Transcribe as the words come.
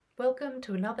Welcome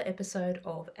to another episode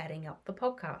of Adding Up the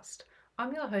Podcast.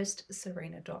 I'm your host,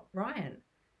 Serena.Ryan.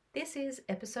 This is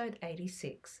episode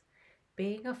 86,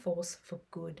 Being a Force for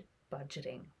Good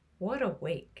Budgeting. What a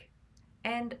week!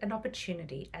 And an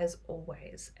opportunity, as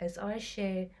always, as I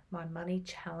share my money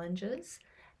challenges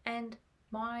and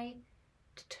my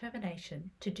determination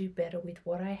to do better with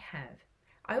what I have.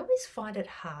 I always find it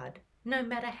hard, no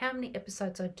matter how many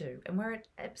episodes I do, and we're at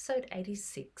episode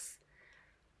 86.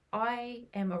 I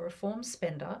am a reformed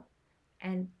spender,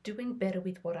 and doing better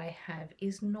with what I have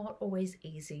is not always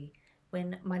easy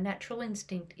when my natural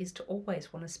instinct is to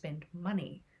always want to spend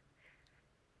money.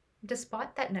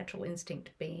 Despite that natural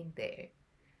instinct being there,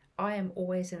 I am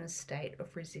always in a state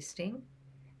of resisting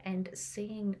and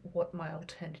seeing what my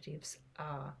alternatives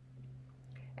are.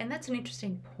 And that's an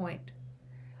interesting point.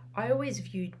 I always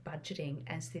viewed budgeting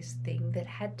as this thing that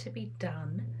had to be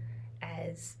done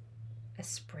as a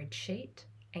spreadsheet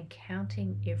and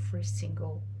counting every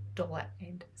single dollar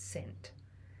and cent.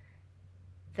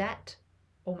 That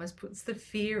almost puts the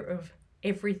fear of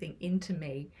everything into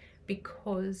me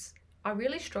because I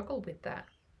really struggle with that.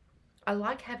 I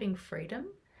like having freedom,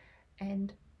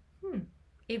 and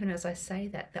even as I say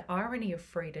that, the irony of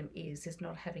freedom is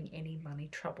not having any money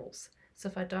troubles. So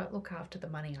if I don't look after the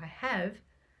money I have,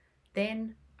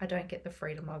 then I don't get the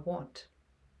freedom I want.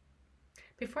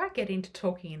 Before I get into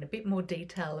talking in a bit more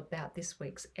detail about this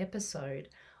week's episode,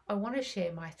 I want to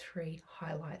share my 3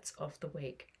 highlights of the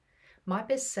week. My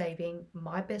best saving,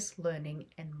 my best learning,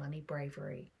 and money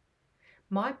bravery.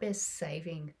 My best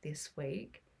saving this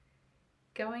week,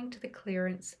 going to the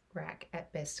clearance rack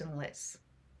at Best & Less.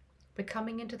 We're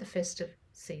coming into the festive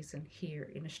season here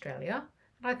in Australia,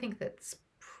 and I think that's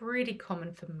pretty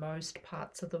common for most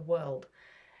parts of the world.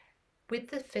 With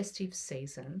the festive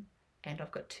season, and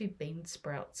I've got 2 bean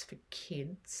sprouts for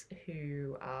kids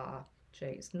who are,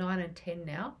 9 and 10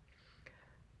 now,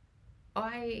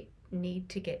 I need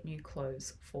to get new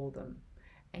clothes for them.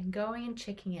 And going and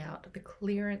checking out the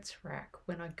clearance rack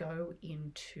when I go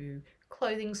into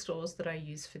clothing stores that I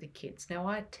use for the kids. Now,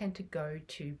 I tend to go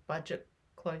to budget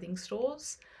clothing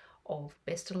stores of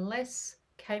Best & Less,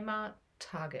 Kmart,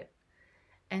 Target.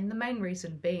 And the main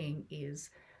reason being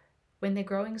is when they're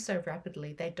growing so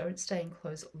rapidly, they don't stay in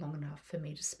clothes long enough for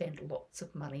me to spend lots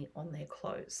of money on their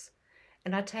clothes.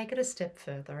 And I take it a step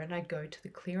further and I go to the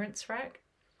clearance rack.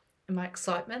 And my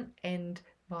excitement and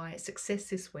my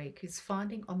success this week is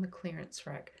finding on the clearance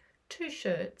rack 2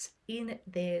 shirts in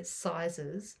their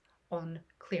sizes on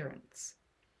clearance.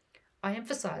 I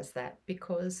emphasize that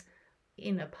because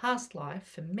in a past life,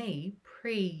 for me,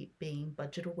 being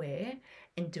budget aware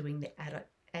and doing the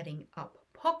Adding Up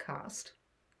podcast,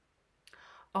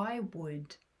 I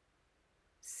would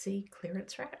see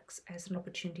clearance racks as an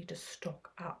opportunity to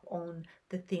stock up on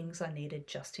the things I needed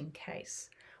just in case,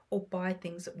 or buy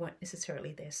things that weren't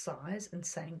necessarily their size and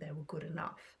saying they were good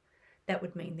enough. That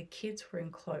would mean the kids were in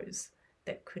clothes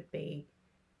that could be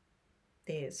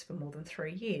theirs for more than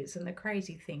 3 years. And the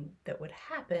crazy thing that would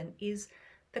happen is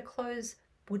the clothes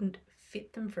wouldn't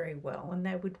fit them very well and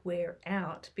they would wear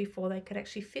out before they could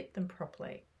actually fit them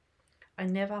properly. I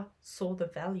never saw the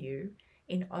value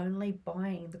in only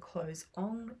buying the clothes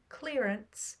on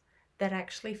clearance that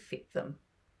actually fit them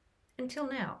until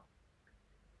now,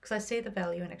 because I see the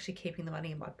value in actually keeping the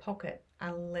money in my pocket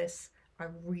unless I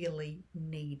really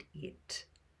need it.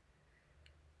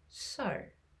 So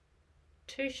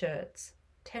 2 shirts,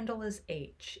 $10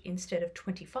 each instead of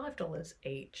 $25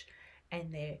 each,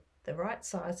 and they're the right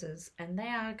sizes, and they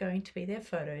are going to be their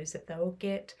photos that they will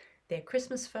get their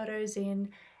Christmas photos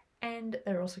in. And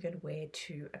they're also going to wear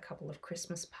to a couple of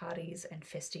Christmas parties and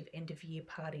festive end of year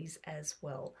parties as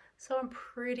well. So I'm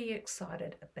pretty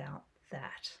excited about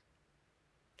that.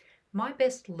 My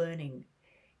best learning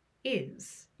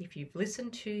is, if you've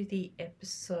listened to the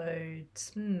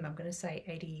episodes, I'm going to say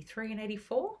 83 and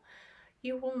 84,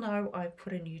 you will know I've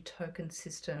put a new token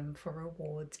system for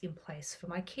rewards in place for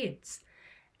my kids.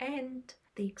 And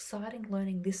the exciting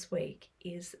learning this week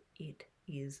is it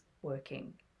is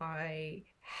working. I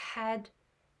had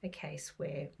a case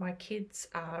where my kids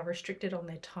are restricted on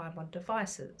their time on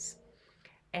devices,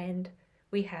 and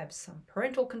we have some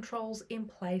parental controls in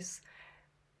place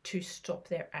to stop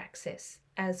their access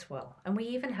as well. And we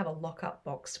even have a lockup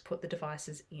box to put the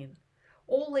devices in.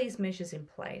 All these measures in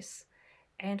place,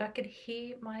 and I could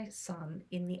hear my son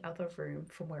in the other room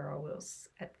from where I was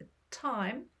at the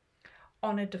time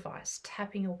on a device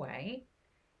tapping away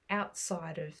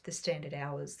outside of the standard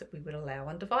hours that we would allow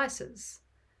on devices.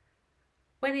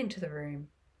 Went into the room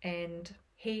and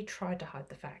he tried to hide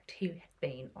the fact he had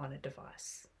been on a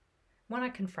device. When I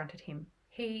confronted him,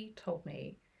 he told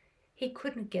me he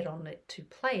couldn't get on it to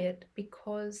play it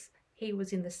because he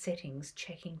was in the settings,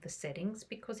 checking the settings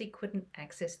because he couldn't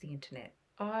access the internet.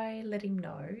 I let him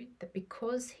know that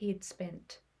because he had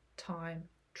spent time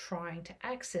trying to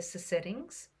access the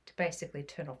settings to basically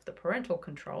turn off the parental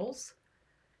controls,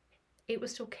 it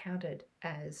was still counted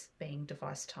as being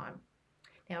device time.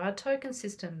 Now, our token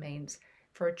system means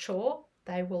for a chore,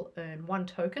 they will earn 1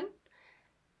 token,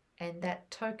 and that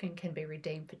token can be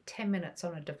redeemed for 10 minutes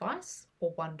on a device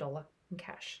or $1 in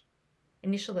cash.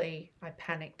 Initially, I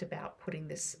panicked about putting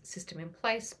this system in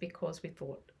place because we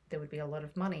thought there would be a lot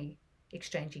of money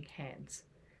exchanging hands.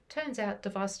 Turns out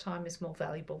device time is more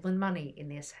valuable than money in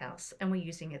this house, and we're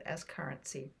using it as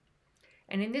currency.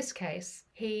 And in this case,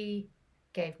 he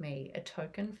gave me a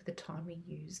token for the time he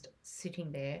used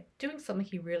sitting there doing something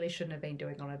he really shouldn't have been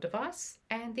doing on a device.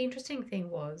 And the interesting thing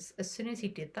was, as soon as he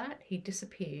did that, he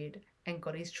disappeared and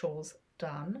got his chores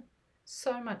done,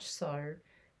 so much so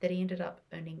that he ended up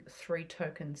earning 3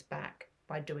 tokens back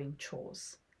by doing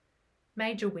chores.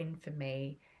 Major win for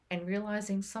me, and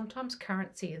realizing sometimes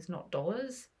currency is not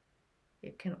dollars,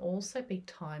 it can also be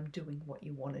time doing what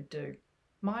you want to do.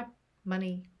 My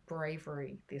money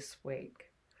bravery this week.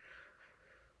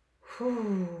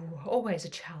 Always a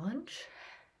challenge.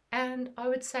 And I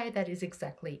would say that is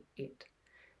exactly it.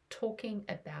 Talking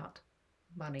about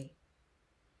money.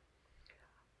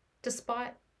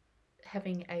 Despite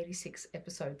having 86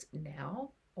 episodes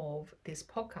now of this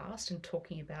podcast and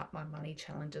talking about my money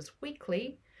challenges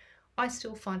weekly, I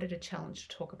still find it a challenge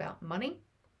to talk about money.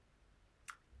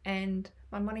 And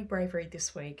my money bravery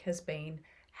this week has been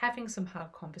having some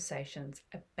hard conversations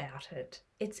about it.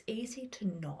 It's easy to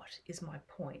not, is my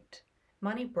point.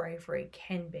 Money bravery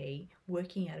can be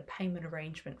working out a payment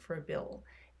arrangement for a bill.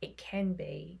 It can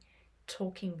be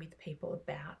talking with people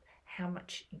about how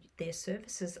much their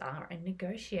services are and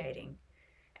negotiating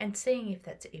and seeing if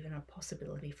that's even a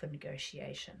possibility for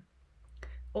negotiation.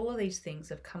 All of these things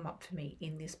have come up for me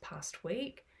in this past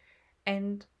week,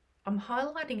 and I'm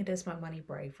highlighting it as my money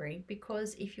bravery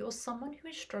because if you're someone who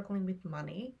is struggling with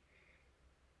money,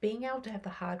 being able to have the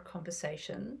hard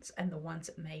conversations and the ones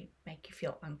that may make you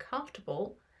feel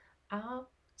uncomfortable are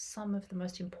some of the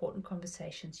most important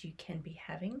conversations you can be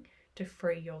having to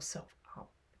free yourself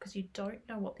up, because you don't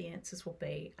know what the answers will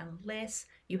be unless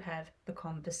you have the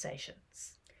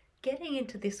conversations. Getting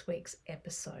into this week's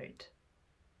episode,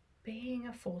 being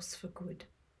a force for good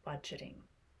budgeting.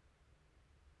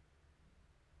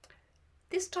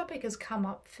 This topic has come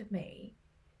up for me,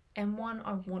 and one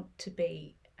I want to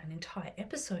be an entire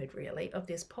episode really of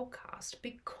this podcast,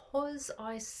 because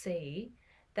I see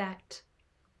that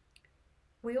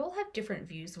we all have different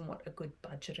views on what a good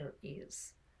budgeter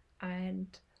is. And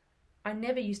I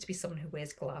never used to be someone who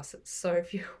wears glasses. So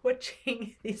if you're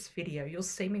watching this video, you'll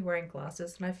see me wearing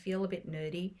glasses and I feel a bit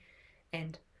nerdy,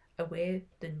 and I wear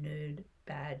the nerd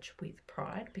badge with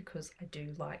pride because I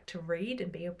do like to read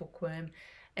and be a bookworm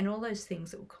and all those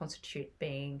things that will constitute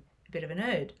being a bit of a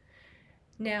nerd.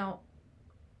 Now,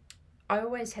 I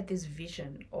always had this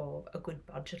vision of a good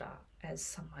budgeter as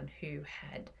someone who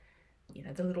had,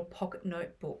 the little pocket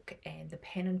notebook and the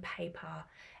pen and paper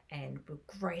and were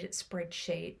great at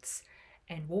spreadsheets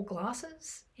and wore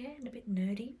glasses, and a bit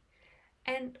nerdy.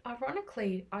 And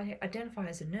ironically, I identify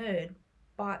as a nerd,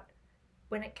 but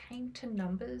when it came to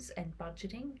numbers and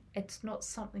budgeting, it's not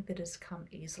something that has come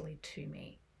easily to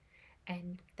me.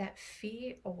 And that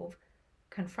fear of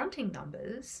confronting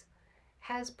numbers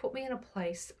has put me in a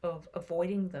place of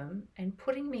avoiding them and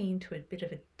putting me into a bit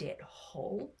of a debt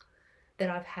hole that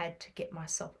I've had to get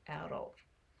myself out of.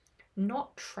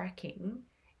 Not tracking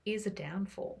is a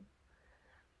downfall.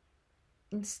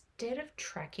 Instead of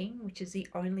tracking, which is the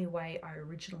only way I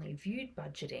originally viewed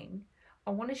budgeting,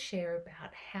 I want to share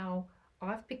about how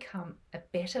I've become a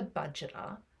better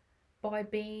budgeter by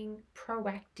being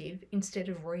proactive instead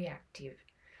of reactive.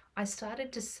 I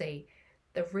started to see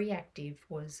the reactive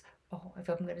was, if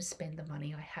I'm going to spend the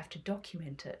money, I have to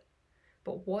document it.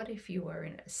 But what if you were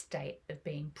in a state of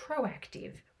being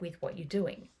proactive with what you're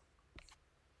doing?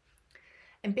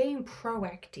 And being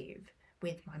proactive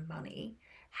with my money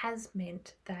has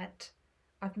meant that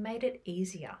I've made it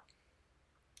easier.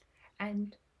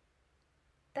 And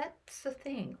that's the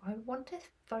thing. I want to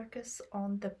focus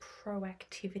on the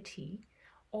proactivity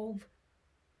of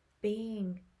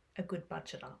being a good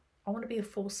budgeter. I want to be a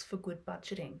force for good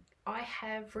budgeting. I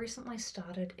have recently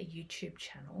started a YouTube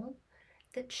channel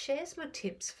that shares my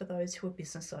tips for those who are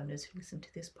business owners who listen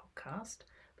to this podcast,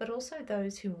 but also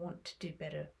those who want to do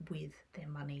better with their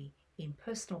money in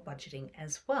personal budgeting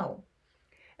as well.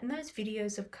 And those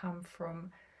videos have come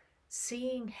from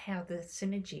seeing how the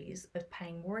synergies of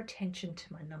paying more attention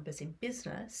to my numbers in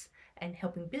business and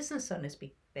helping business owners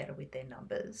be better with their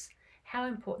numbers, how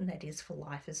important that is for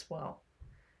life as well.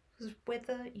 Because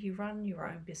whether you run your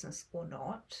own business or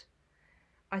not,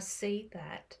 I see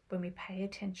that when we pay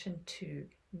attention to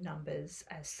numbers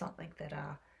as something that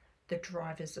are the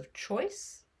drivers of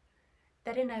choice,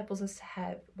 that enables us to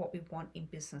have what we want in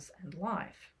business and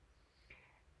life.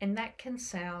 And that can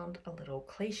sound a little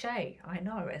cliche, I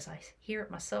know, as I hear it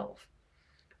myself.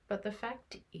 But the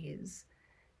fact is,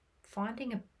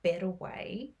 finding a better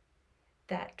way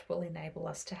that will enable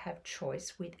us to have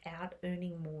choice without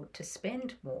earning more to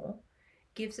spend more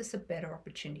gives us a better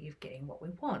opportunity of getting what we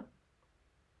want.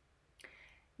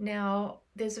 Now,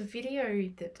 there's a video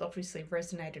that obviously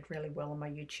resonated really well on my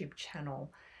YouTube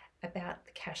channel about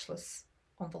the cashless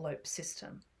envelope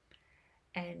system.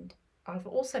 And I've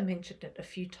also mentioned it a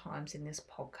few times in this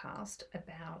podcast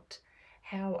about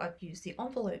how I've used the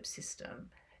envelope system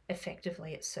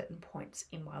effectively at certain points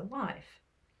in my life.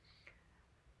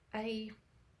 A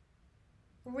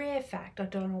rare fact I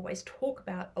don't always talk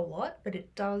about a lot, but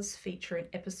it does feature in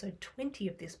episode 20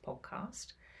 of this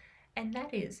podcast, and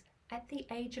that is at the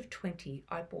age of 20,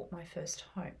 I bought my first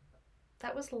home.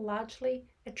 That was largely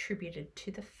attributed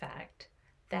to the fact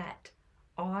that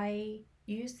I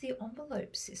used the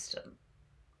envelope system.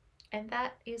 And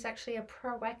that is actually a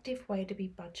proactive way to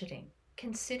be budgeting.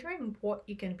 Considering what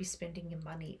you're going to be spending your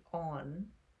money on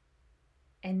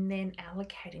and then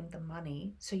allocating the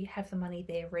money so you have the money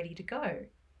there ready to go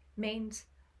means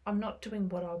I'm not doing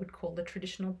what I would call the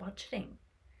traditional budgeting.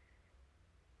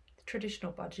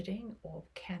 Traditional budgeting of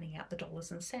counting out the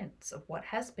dollars and cents of what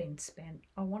has been spent.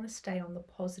 I want to stay on the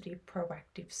positive,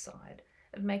 proactive side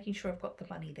of making sure I've got the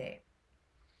money there.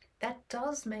 That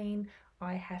does mean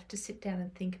I have to sit down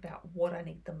and think about what I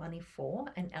need the money for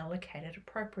and allocate it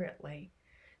appropriately.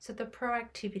 So the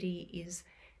proactivity is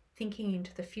thinking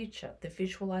into the future, the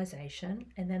visualization,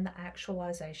 and then the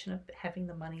actualization of having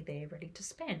the money there ready to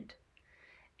spend.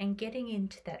 And getting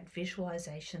into that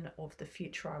visualization of the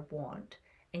future I want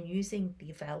and using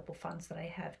the available funds that I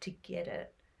have to get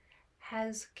it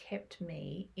has kept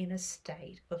me in a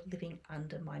state of living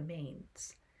under my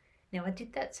means. Now, I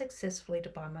did that successfully to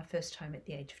buy my first home at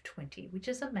the age of 20, which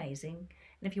is amazing.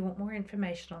 And if you want more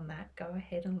information on that, go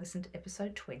ahead and listen to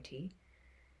episode 20.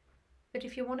 But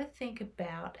if you want to think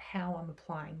about how I'm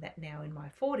applying that now in my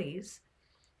 40s,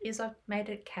 is I've made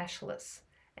it cashless.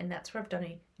 And that's where I've done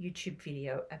a YouTube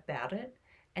video about it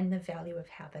and the value of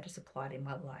how that is applied in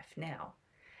my life now.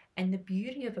 And the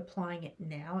beauty of applying it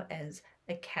now as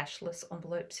a cashless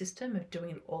envelope system, of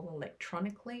doing it all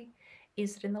electronically,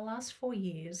 is that in the last 4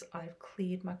 years, I've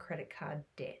cleared my credit card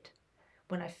debt.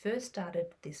 When I first started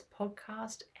this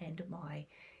podcast and my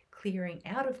clearing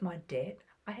out of my debt,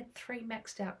 I had 3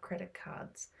 maxed out credit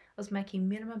cards. I was making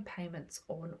minimum payments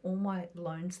on all my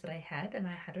loans that I had, and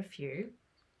I had a few.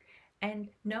 And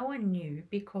no one knew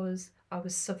because I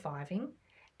was surviving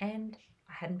and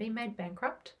I hadn't been made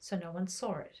bankrupt, so no one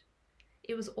saw it.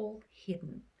 It was all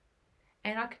hidden.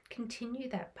 And I could continue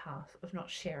that path of not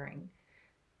sharing,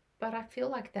 but I feel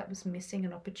like that was missing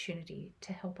an opportunity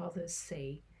to help others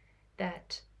see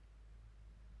that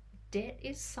debt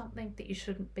is something that you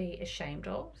shouldn't be ashamed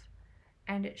of,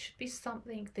 and it should be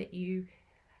something that you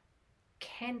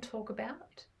can talk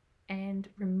about and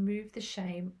remove the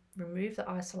shame, remove the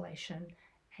isolation,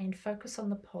 and focus on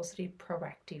the positive,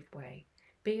 proactive way.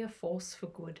 Be a force for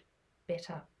good,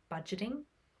 better budgeting.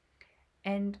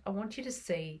 And I want you to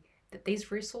see that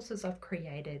these resources I've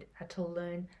created are to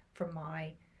learn from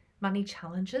my money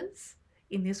challenges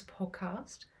in this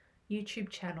podcast, YouTube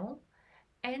channel,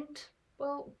 and,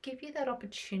 well, give you that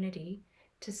opportunity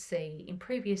to see in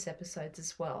previous episodes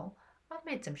as well. I've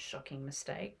made some shocking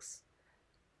mistakes,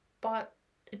 but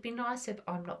it'd be nice if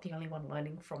I'm not the only one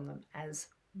learning from them as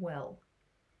well.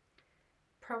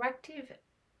 Proactive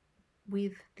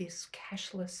with this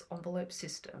cashless envelope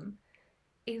system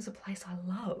is a place I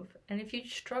love. And if you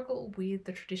struggle with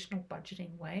the traditional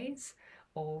budgeting ways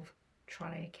of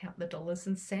trying to count the dollars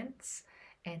and cents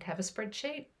and have a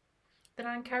spreadsheet, then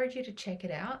I encourage you to check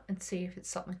it out and see if it's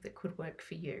something that could work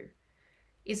for you.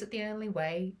 Is it the only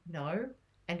way? No.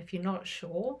 And if you're not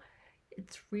sure,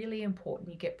 it's really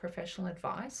important you get professional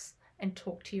advice and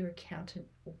talk to your accountant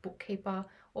or bookkeeper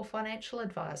or financial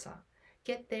advisor.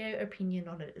 Get their opinion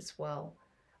on it as well.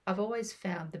 I've always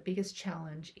found the biggest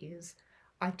challenge is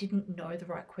I didn't know the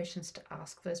right questions to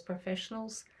ask those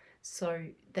professionals, so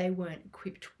they weren't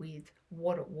equipped with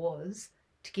what it was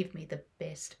to give me the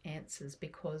best answers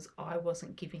because I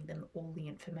wasn't giving them all the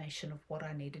information of what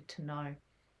I needed to know.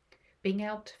 Being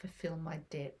able to fulfill my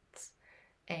debts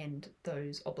and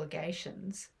those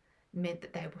obligations meant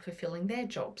that they were fulfilling their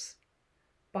jobs.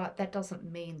 but that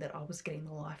doesn't mean that I was getting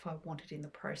the life I wanted in the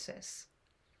process.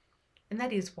 And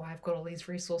that is why I've got all these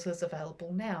resources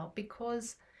available now,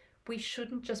 because we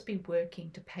shouldn't just be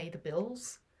working to pay the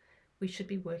bills. We should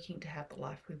be working to have the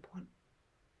life we want.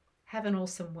 Have an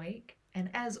awesome week. And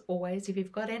as always, if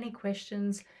you've got any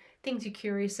questions, things you're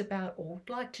curious about or would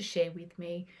like to share with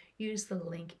me, use the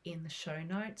link in the show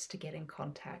notes to get in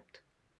contact.